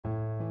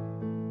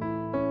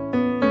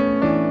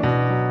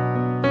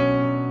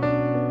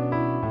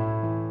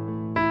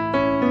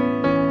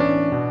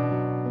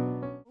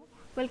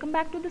Welcome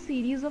back to the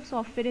series of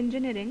software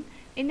engineering.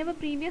 In our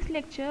previous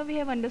lecture, we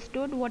have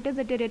understood what is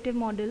iterative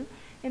model.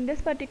 In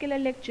this particular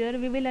lecture,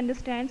 we will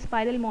understand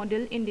spiral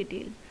model in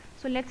detail.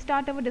 So let's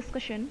start our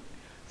discussion.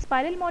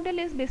 Spiral model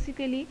is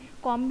basically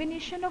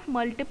combination of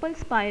multiple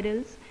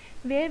spirals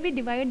where we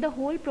divide the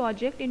whole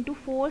project into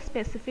 4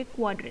 specific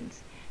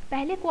quadrants.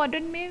 पहले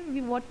quadrant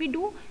में what we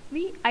do,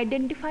 we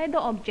identify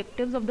the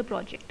objectives of the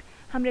project.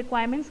 हम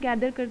requirements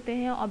gather करते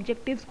हैं,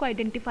 objectives को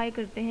identify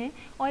करते हैं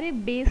और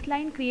एक बेस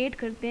लाइन क्रिएट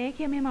करते हैं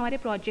कि हमें हमारे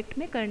प्रोजेक्ट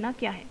में करना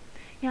क्या है.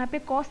 यहाँ पे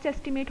कॉस्ट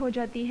एस्टिमेट हो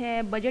जाती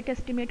है, बजट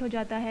एस्टिमेट हो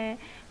जाता है,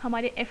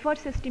 हमारे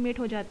एफर्ट्स एस्टिमेट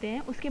हो जाते हैं.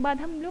 उसके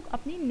बाद हम लोग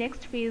अपनी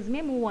नेक्स्ट फेज़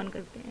में मूव ऑन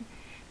करते हैं.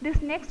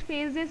 This next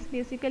phase is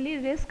basically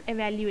risk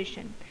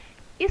evaluation.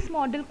 इस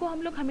मॉडल को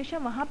हम लोग हमेशा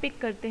वहाँ पिक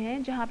करते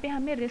हैं जहाँ पे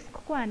हमें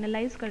रिस्क को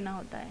एनालाइज करना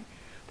होता है.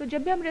 तो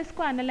जब भी हम रिस्क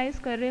को एनालाइज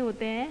कर रहे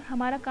होते हैं,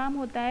 हमारा काम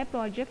होता है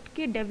प्रोजेक्ट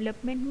के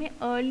डेवलपमेंट में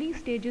अर्ली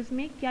स्टेजेस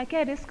में क्या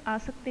क्या रिस्क आ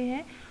सकते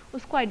हैं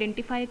उसको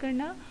आइडेंटिफाई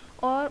करना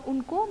और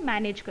उनको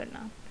मैनेज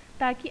करना,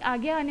 ताकि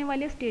आगे आने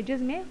वाले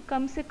स्टेजेस में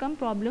कम से कम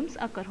प्रॉब्लम्स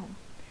अकर हों.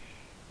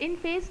 इन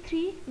phase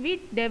 3 we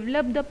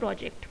develop the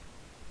project.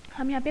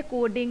 हम यहाँ पे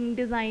कोडिंग,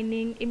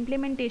 डिज़ाइनिंग,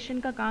 इम्प्लीमेंटेशन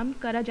का काम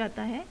करा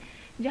जाता है,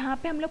 जहाँ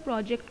पे हम लोग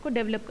प्रोजेक्ट को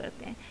डेवलप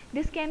करते हैं.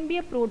 This can be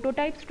a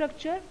prototype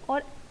structure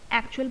और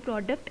actual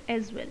product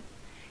as well.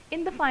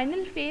 In the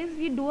final phase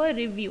we do a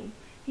review.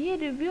 ये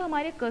रिव्यू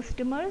हमारे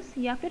कस्टमर्स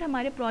या फिर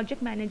हमारे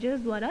प्रोजेक्ट मैनेजर्स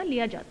द्वारा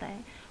लिया जाता है.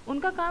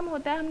 उनका काम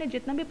होता है हमने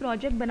जितना भी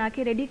प्रोजेक्ट बना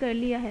के रेडी कर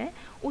लिया है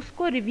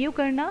उसको रिव्यू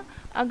करना.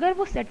 अगर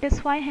वो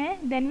सेटिस्फाई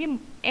हैं then we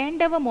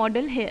and our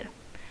model hair.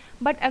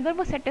 But अगर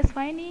वो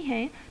सेटिस्फाई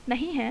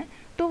नहीं है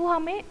तो वो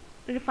हमें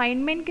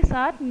रिफाइनमेंट के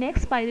साथ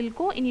नेक्स्ट स्पाइरल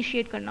को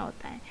इनिशिएट करना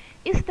होता है.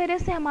 इस तरह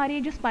से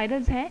हमारी जो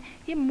स्पाइरल्स हैं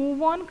ये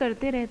मूव ऑन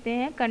करते रहते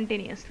हैं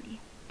कंटिन्यूसली.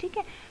 ठीक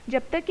है,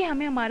 जब तक कि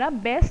हमें हमारा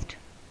बेस्ट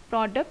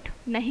प्रोडक्ट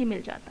नहीं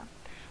मिल जाता.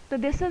 तो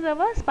this is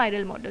our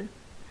spiral model.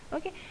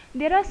 Okay,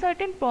 there are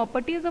certain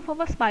properties of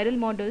our spiral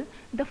model.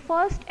 The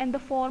first and the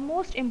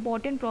foremost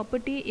important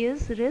property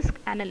is risk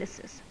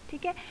analysis.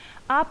 ठीक है,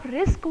 आप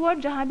रिस्क वर्ड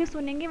जहाँ भी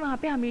सुनेंगे वहाँ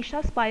पे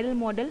हमेशा स्पाइरल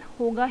मॉडल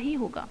होगा ही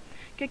होगा,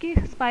 क्योंकि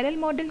स्पाइरल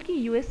मॉडल की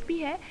यूएसपी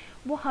है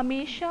वो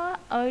हमेशा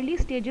अर्ली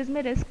स्टेजेस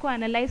में रिस्क को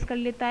एनालाइज कर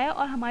लेता है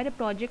और हमारे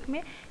प्रोजेक्ट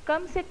में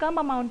कम से कम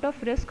अमाउंट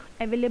ऑफ रिस्क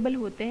अवेलेबल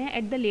होते हैं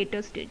एट द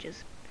लेटर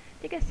स्टेजेस.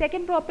 ठीक है,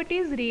 second property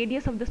is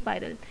radius of the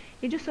spiral.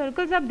 ये जो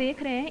सर्कल्स आप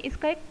देख रहे हैं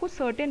इसका एक कुछ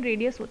सर्टेन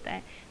रेडियस होता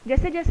है.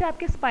 जैसे जैसे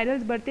आपके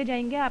स्पाइरल्स बढ़ते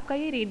जाएंगे आपका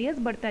ये रेडियस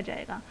बढ़ता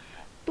जाएगा.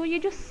 तो ये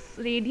जो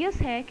रेडियस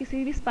है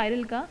किसी भी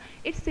स्पाइरल का,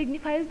 it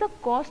signifies the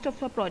cost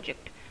of a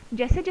project.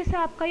 जैसे जैसे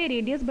आपका ये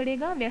रेडियस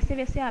बढ़ेगा वैसे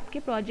वैसे आपके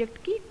प्रोजेक्ट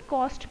की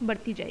कॉस्ट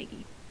बढ़ती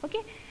जाएगी. Okay,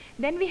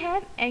 then we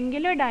have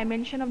angular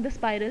dimension of the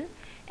spiral.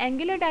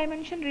 Angular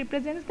dimension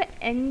represents the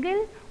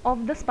angle of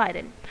the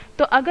spiral.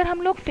 तो अगर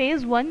हम लोग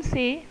फेज़ 1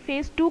 से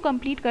फेज़ 2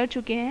 कंप्लीट कर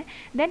चुके हैं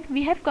then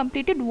we have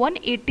completed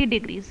 180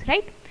 degrees,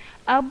 right.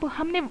 अब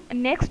हमने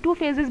नेक्स्ट 2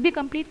 फेजेस भी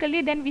कंप्लीट कर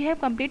लिए, then we have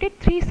completed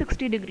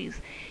 360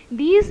 degrees.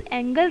 These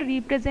angle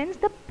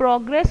represents the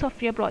progress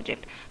of your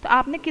project. तो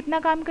आपने कितना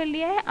काम कर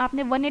लिया है,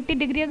 आपने 180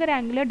 डिग्री अगर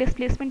एंगुलर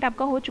डिस्प्लेसमेंट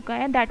आपका हो चुका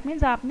है दैट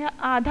मीन्स आपने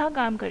आधा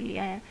काम कर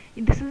लिया है.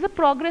 This is the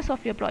progress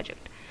of your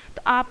project.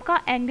 तो आपका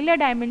एंगुलर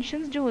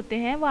डायमेंशंस जो होते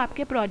हैं वो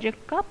आपके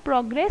प्रोजेक्ट का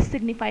प्रोग्रेस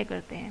सिग्निफाई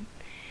करते हैं.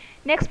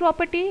 Next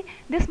property,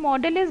 this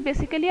model is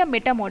basically a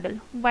meta model.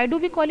 Why do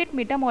we call it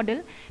meta model?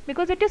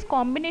 Because it is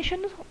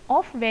combination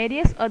of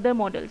various other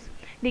models.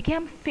 देखिए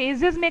हम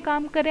phases में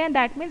काम कर रहे हैं,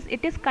 that means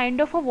it is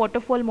kind of a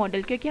waterfall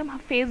model, क्योंकि हम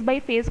phase by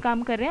phase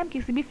काम कर रहे हैं, हम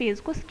किसी भी phase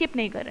को skip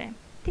नहीं कर रहे हैं.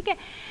 ठीक है,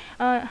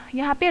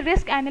 यहाँ पे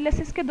रिस्क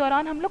एनालिसिस के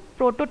दौरान हम लोग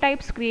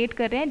प्रोटोटाइप्स क्रिएट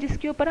कर रहे हैं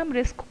जिसके ऊपर हम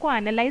रिस्क को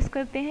एनालाइज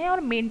करते हैं और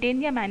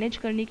मेंटेन या मैनेज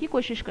करने की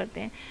कोशिश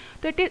करते हैं.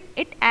 तो it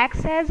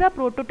acts as a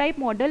prototype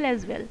model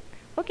as well.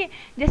 Okay,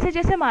 जैसे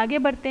जैसे हम आगे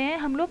बढ़ते हैं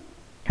हम लोग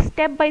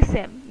स्टेप बाय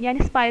स्टेप, यानी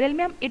स्पाइरल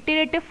में हम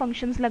इटरेटिव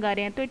फंक्शंस लगा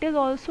रहे हैं, तो it is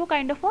also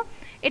kind of a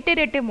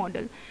iterative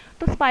model.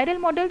 तो स्पाइरल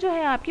मॉडल जो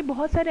है आपकी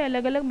बहुत सारे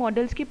अलग अलग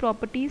मॉडल्स की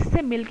प्रॉपर्टीज़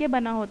से मिलके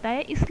बना होता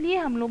है, इसलिए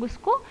हम लोग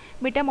उसको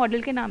मेटा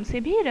मॉडल के नाम से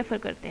भी रेफर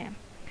करते हैं.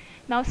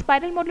 नाउ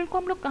स्पाइरल मॉडल को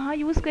हम लोग कहाँ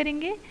यूज़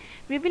करेंगे?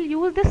 We will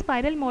use the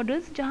spiral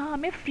models जहाँ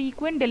हमें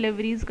फ्रीक्वेंट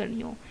डिलीवरीज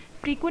करनी हो.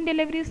 फ्रीक्वेंट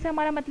डिलीवरीज से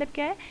हमारा मतलब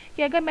क्या है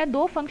कि अगर मैं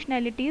 2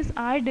 फंक्शनैलिटीज़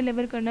आज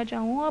डिलीवर करना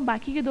चाहूँ और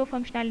बाकी की 2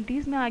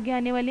 फंक्शनैलिटीज़ मैं आगे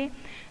आने वाले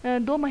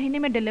 2 महीने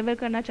में डिलीवर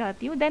करना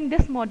चाहती हूँ, then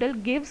this model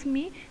gives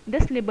me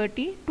this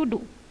liberty to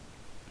do.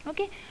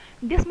 Okay,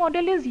 this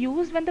model is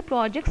used when the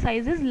project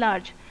size is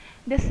large.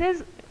 This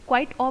is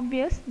quite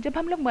obvious. जब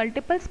हम लोग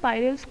मल्टीपल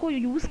स्पाइरल्स को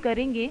यूज़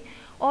करेंगे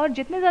और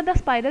जितने ज़्यादा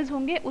स्पाइरल्स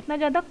होंगे उतना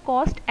ज़्यादा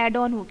कॉस्ट एड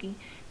ऑन होगी.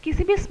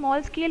 किसी भी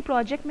स्मॉल स्केल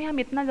प्रोजेक्ट में हम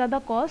इतना ज़्यादा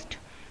कॉस्ट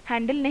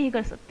हैंडल नहीं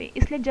कर सकते,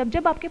 इसलिए जब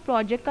जब आपके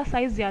प्रोजेक्ट का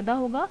साइज़ ज़्यादा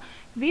होगा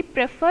we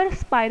prefer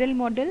spiral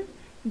model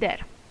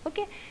there.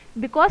 Okay,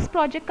 because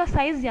project का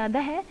साइज़ ज़्यादा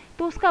है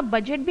तो उसका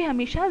बजट भी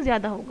हमेशा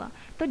ज़्यादा होगा.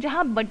 तो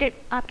जहाँ बजट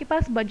आपके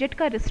पास बजट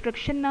का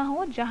रिस्ट्रिक्शन ना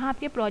हो, जहाँ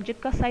आपके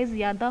प्रोजेक्ट का साइज़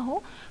ज़्यादा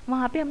हो,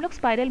 वहाँ पे हम लोग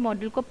स्पाइरल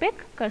मॉडल को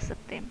पिक कर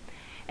सकते हैं.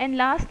 And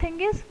last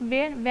thing is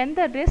when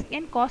the risk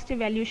and cost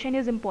evaluation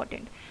is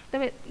important.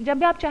 तो जब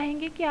भी आप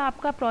चाहेंगे कि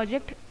आपका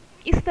प्रोजेक्ट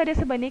इस तरह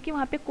से बने कि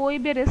वहाँ पे कोई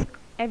भी रिस्क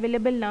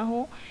अवेलेबल ना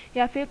हो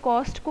या फिर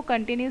कॉस्ट को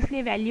कंटिन्यूसली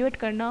एवेल्यूएट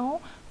करना हो,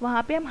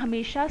 वहाँ पे हम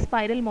हमेशा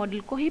स्पाइरल मॉडल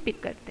को ही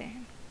पिक करते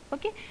हैं।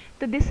 ओके,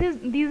 तो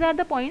दीज आर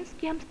द पॉइंट्स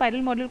कि हम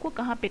स्पाइरल मॉडल को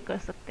कहाँ पिक कर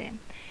सकते हैं।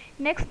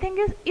 नेक्स्ट थिंग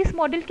इज इस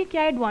मॉडल के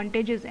क्या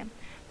एडवांटेजेस हैं।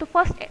 तो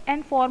first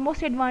and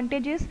foremost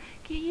advantage is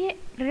कि ये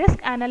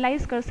रिस्क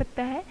एनालाइज कर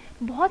सकता है।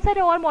 बहुत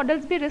सारे और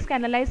मॉडल्स भी रिस्क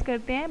एनालाइज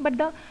करते हैं, but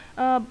the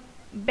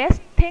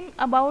best thing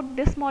about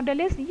this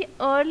model is ये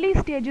अर्ली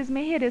स्टेजेस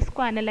में ही रिस्क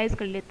को एनालाइज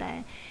कर लेता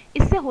है।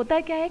 इससे होता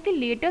क्या है कि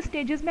लेटर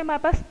स्टेजेस में हमारे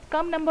पास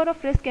कम नंबर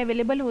ऑफ रिस्क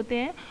अवेलेबल होते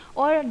हैं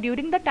और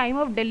during the time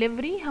of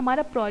delivery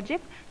हमारा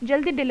प्रोजेक्ट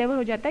जल्दी डिलीवर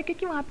हो जाता है,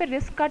 क्योंकि वहाँ पे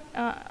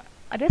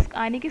रिस्क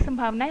आने की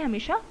संभावनाएं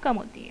हमेशा कम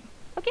होती है।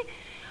 ओके,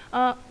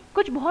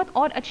 कुछ बहुत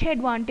और अच्छे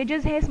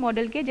एडवांटेजेस हैं इस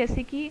मॉडल के,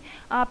 जैसे कि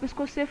आप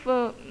इसको सिर्फ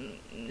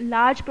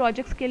लार्ज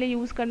प्रोजेक्ट्स के लिए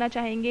यूज़ करना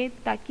चाहेंगे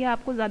ताकि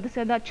आपको ज़्यादा से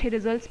ज़्यादा अच्छे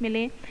रिजल्ट्स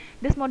मिलें।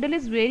 This model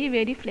is very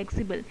very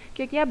flexible,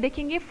 क्योंकि आप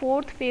देखेंगे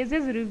फोर्थ फेज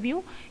इज़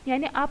रिव्यू,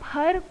 यानी आप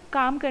हर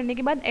काम करने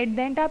के बाद एट द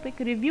एंड आप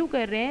एक रिव्यू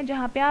कर रहे हैं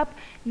जहाँ पे आप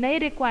नए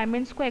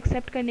रिक्वायरमेंट्स को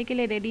एक्सेप्ट करने के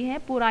लिए रेडी हैं,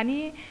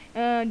 पुरानी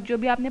जो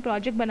भी आपने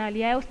प्रोजेक्ट बना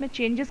लिया है उसमें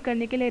चेंजेस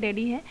करने के लिए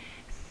रेडी हैं।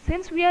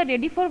 Since we are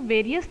ready for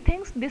various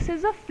things, this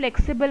is a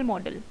flexible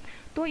model.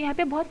 तो यहाँ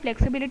पे बहुत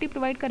फ्लेक्सिबिलिटी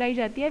प्रोवाइड कराई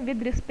जाती है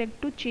with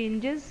respect to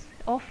changes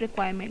of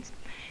requirements.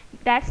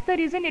 That's the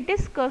reason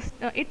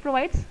it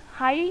provides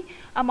high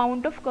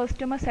amount of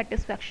customer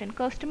satisfaction.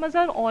 Customers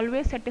are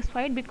always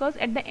satisfied because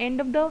at the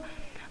end of the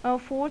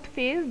fourth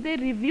phase they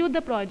review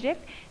the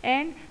project,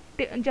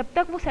 and जब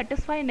तक वो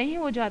satisfy नहीं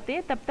हो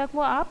जाते तब तक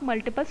वो आप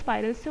multiple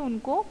spirals से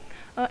उनको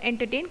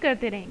entertain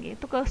करते रहेंगे।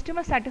 तो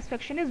customer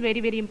satisfaction is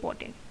very very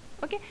important.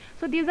 Okay,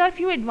 so these are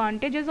few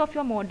advantages of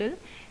your model.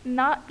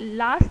 Now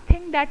last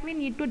thing that we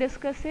need to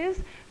discuss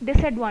is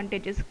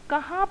disadvantages.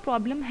 कहाँ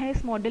प्रॉब्लम है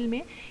इस मॉडल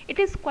में। It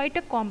is quite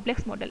a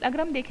complex model.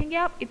 अगर हम देखेंगे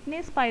आप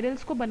इतने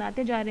spirals को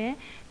बनाते जा रहे हैं,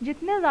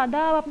 जितने ज़्यादा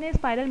आप अपने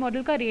स्पाइरल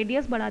मॉडल का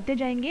रेडियस बढ़ाते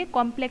जाएंगे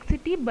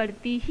कॉम्प्लेक्सिटी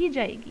बढ़ती ही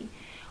जाएगी,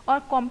 और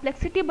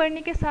कॉम्प्लेक्सिटी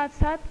बढ़ने के साथ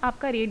साथ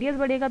आपका रेडियस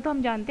बढ़ेगा तो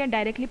हम जानते हैं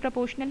डायरेक्टली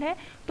प्रोपोर्शनल है,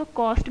 तो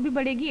कॉस्ट भी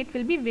बढ़ेगी, it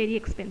will be very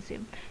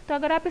expensive. तो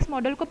अगर आप इस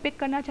मॉडल को पिक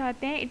करना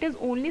चाहते हैं, इट इज़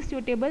ओनली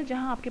सूटेबल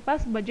जहां आपके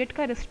पास बजट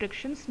का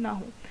रिस्ट्रिक्शंस ना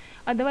हो,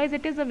 otherwise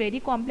it is a very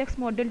complex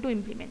model to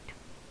implement.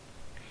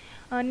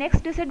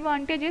 Next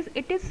disadvantage is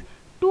it is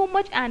too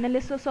much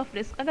analysis of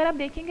risk. अगर आप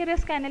देखेंगे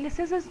risk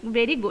analysis is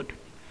very good,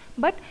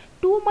 but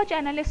too much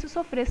analysis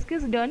of risk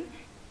is done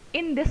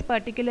in this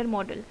particular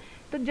model.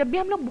 तो जब भी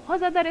हम लोग बहुत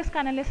ज़्यादा रिस्क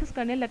एनालिसिस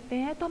करने लगते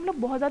हैं तो हम लोग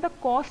बहुत ज़्यादा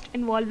कॉस्ट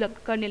इन्वॉल्व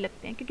करने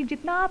लगते हैं, क्योंकि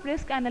जितना आप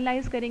रिस्क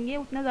एनालाइज करेंगे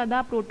उतना ज़्यादा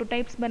आप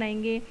प्रोटोटाइप्स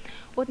बनाएंगे,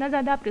 उतना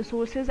ज़्यादा आप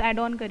रिसोर्सेज ऐड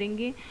ऑन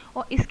करेंगे,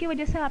 और इसकी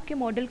वजह से आपके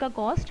मॉडल का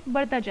कॉस्ट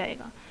बढ़ता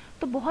जाएगा।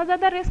 तो बहुत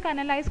ज़्यादा रिस्क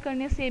एनालाइज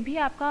करने से भी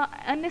आपका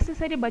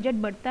अननेसेसरी बजट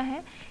बढ़ता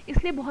है,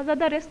 इसलिए बहुत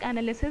ज़्यादा risk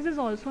analysis is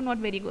also not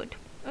very good.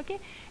 Okay,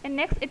 and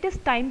next it is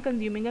time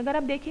consuming. अगर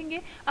आप देखेंगे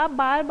आप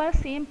बार बार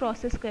सेम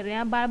प्रोसेस कर रहे हैं,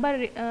 आप बार बार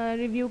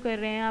रिव्यू कर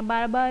रहे हैं, आप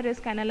बार बार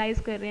रिस्क एनालाइज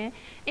कर रहे हैं,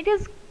 it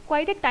is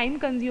quite a time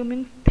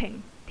consuming thing.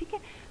 ठीक है,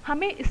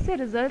 हमें इससे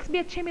रिजल्ट्स भी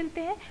अच्छे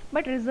मिलते हैं,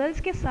 बट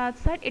रिजल्ट्स के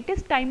साथ साथ इट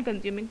इज़ टाइम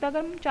कंज्यूमिंग। तो अगर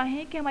हम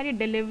चाहें कि हमारी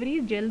डिलीवरी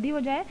जल्दी हो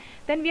जाए,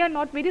 then we are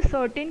not very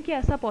certain कि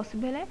ऐसा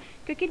पॉसिबल है,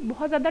 क्योंकि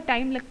बहुत ज़्यादा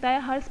टाइम लगता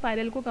है हर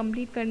स्पाइरल को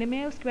कंप्लीट करने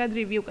में, उसके बाद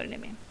रिव्यू करने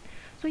में।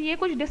 सो ये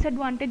कुछ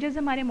डिसएडवांटेजेस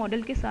हमारे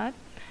मॉडल के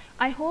साथ।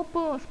 I hope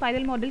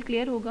spiral model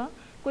clear होगा।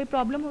 कोई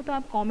प्रॉब्लम हो तो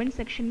आप कमेंट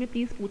सेक्शन में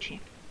प्लीज़ पूछें।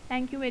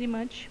 Thank you very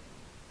much.